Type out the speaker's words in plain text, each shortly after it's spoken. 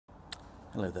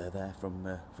Hello there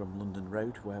from London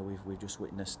Road, where we've just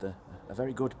witnessed a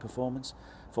very good performance,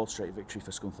 fourth straight victory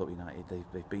for Scunthorpe United.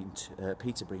 They've beaten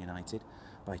Peterborough United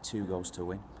by 2 goals to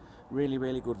 1.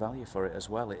 Really good value for it as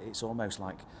well. It's almost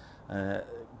like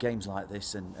games like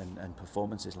this and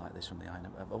performances like this from the Iron,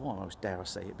 almost dare I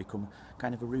say it, become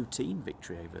kind of a routine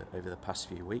victory over the past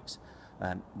few weeks.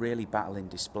 Really battling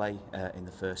display in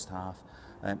the first half.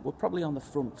 We're probably on the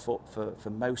front foot for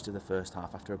most of the first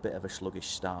half after a bit of a sluggish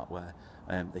start where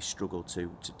they struggled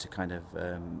to kind of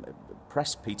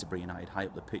press Peterborough United high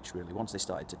up the pitch really. Once they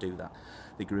started to do that,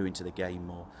 they grew into the game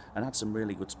more and had some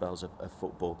really good spells of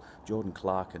football. Jordan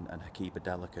Clark and Hakeeb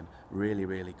Adelakan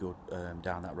really good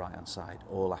down that right hand side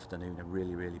all afternoon. A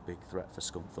really big threat for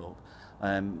Scunthorpe.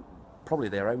 Probably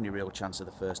their only real chance of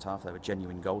the first half, though, a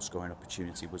genuine goal scoring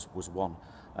opportunity was one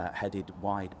headed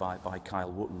wide by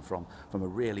Kyle Wotton from a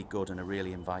really good and a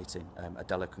really inviting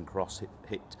Adelakan cross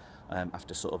hit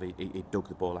after sort of he dug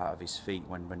the ball out of his feet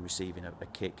when receiving a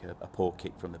kick, a poor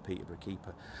kick from the Peterborough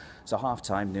keeper. So half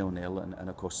time 0-0, and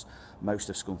of course most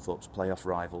of Scunthorpe's playoff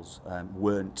rivals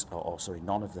weren't, or sorry,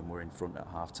 none of them were in front at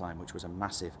half time, which was a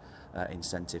massive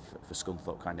incentive for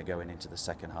Scunthorpe kind of going into the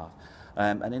second half.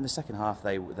 And in the second half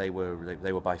they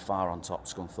were by far on top.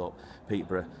 Scunthorpe,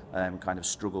 Peterborough kind of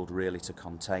struggled really to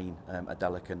contain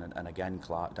Adelakan and again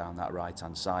Clark down that right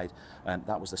hand side.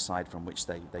 That was the side from which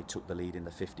they took the lead in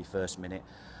the 51st minute.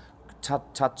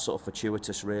 Tad sort of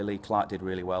fortuitous really. Clark did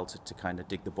really well to kind of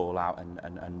dig the ball out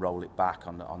and roll it back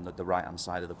on the right hand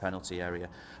side of the penalty area,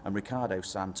 and Ricardo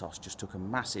Santos just took a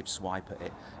massive swipe at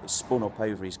it. It spun up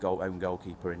over his own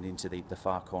goalkeeper and into the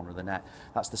far corner of the net.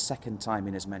 That's the second time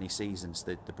in as many seasons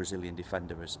that the Brazilian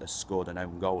defender has scored an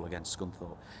own goal against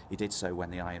Scunthorpe. He did so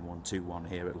when the Iron won 2-1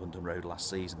 here at London Road last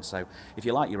season. So if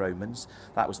you like your omens,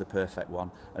 that was the perfect one.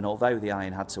 And although the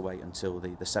Iron had to wait until the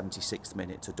 76th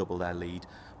minute to double their lead,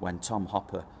 when Tom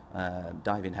Hopper,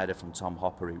 diving header from Tom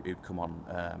Hopper, who'd come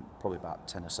on probably about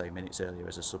 10 or so minutes earlier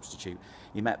as a substitute.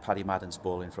 He met Paddy Madden's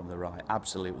ball in from the right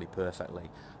absolutely perfectly,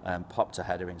 popped a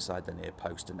header inside the near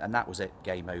post, and that was it,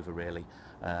 game over really.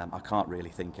 I can't really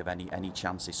think of any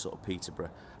chances sort of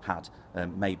Peterborough had,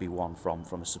 maybe one from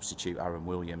a substitute, Aaron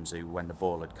Williams, who when the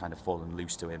ball had kind of fallen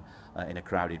loose to him in a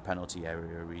crowded penalty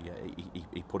area,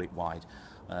 he put it wide.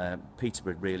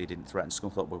 Peterborough really didn't threaten.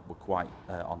 Scunthorpe were quite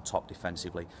on top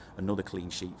defensively. Another clean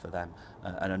sheet for them,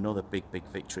 and another big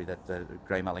victory that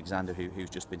Graham Alexander, who's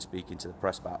just been speaking to the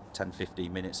press about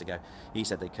 10-15 minutes ago, he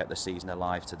said they kept the season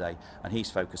alive today, and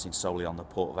he's focusing solely on the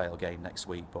Port Vale game next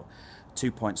week. But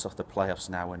 2 points off the playoffs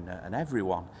now, and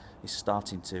everyone is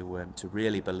starting to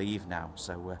really believe now.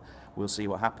 So we'll see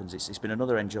what happens. It's been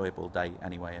another enjoyable day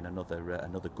anyway, and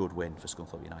another good win for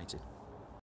Scunthorpe United.